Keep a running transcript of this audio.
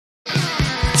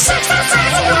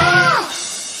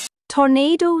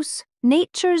Tornadoes,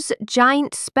 nature's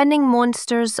giant spinning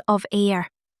monsters of air.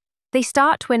 They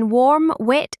start when warm,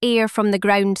 wet air from the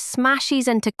ground smashes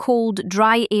into cold,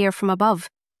 dry air from above.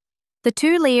 The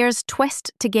two layers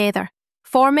twist together,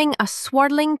 forming a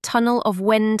swirling tunnel of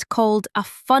wind called a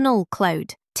funnel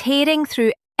cloud, tearing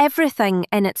through everything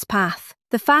in its path.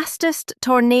 The fastest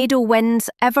tornado winds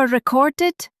ever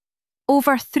recorded?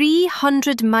 Over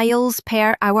 300 miles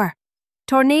per hour.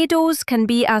 Tornadoes can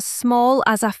be as small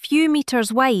as a few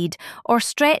meters wide or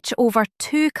stretch over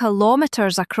 2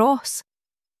 kilometers across.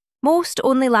 Most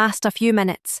only last a few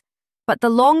minutes, but the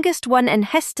longest one in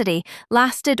history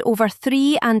lasted over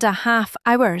 3.5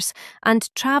 hours and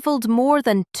travelled more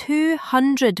than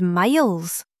 200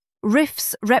 miles.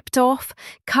 Roofs ripped off,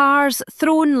 cars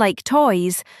thrown like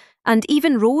toys, and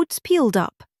even roads peeled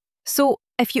up. So,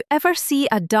 if you ever see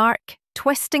a dark,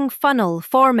 twisting funnel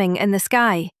forming in the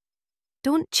sky,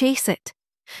 don't chase it.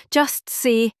 Just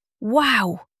say,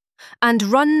 "Wow," and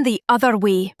run the other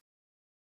way.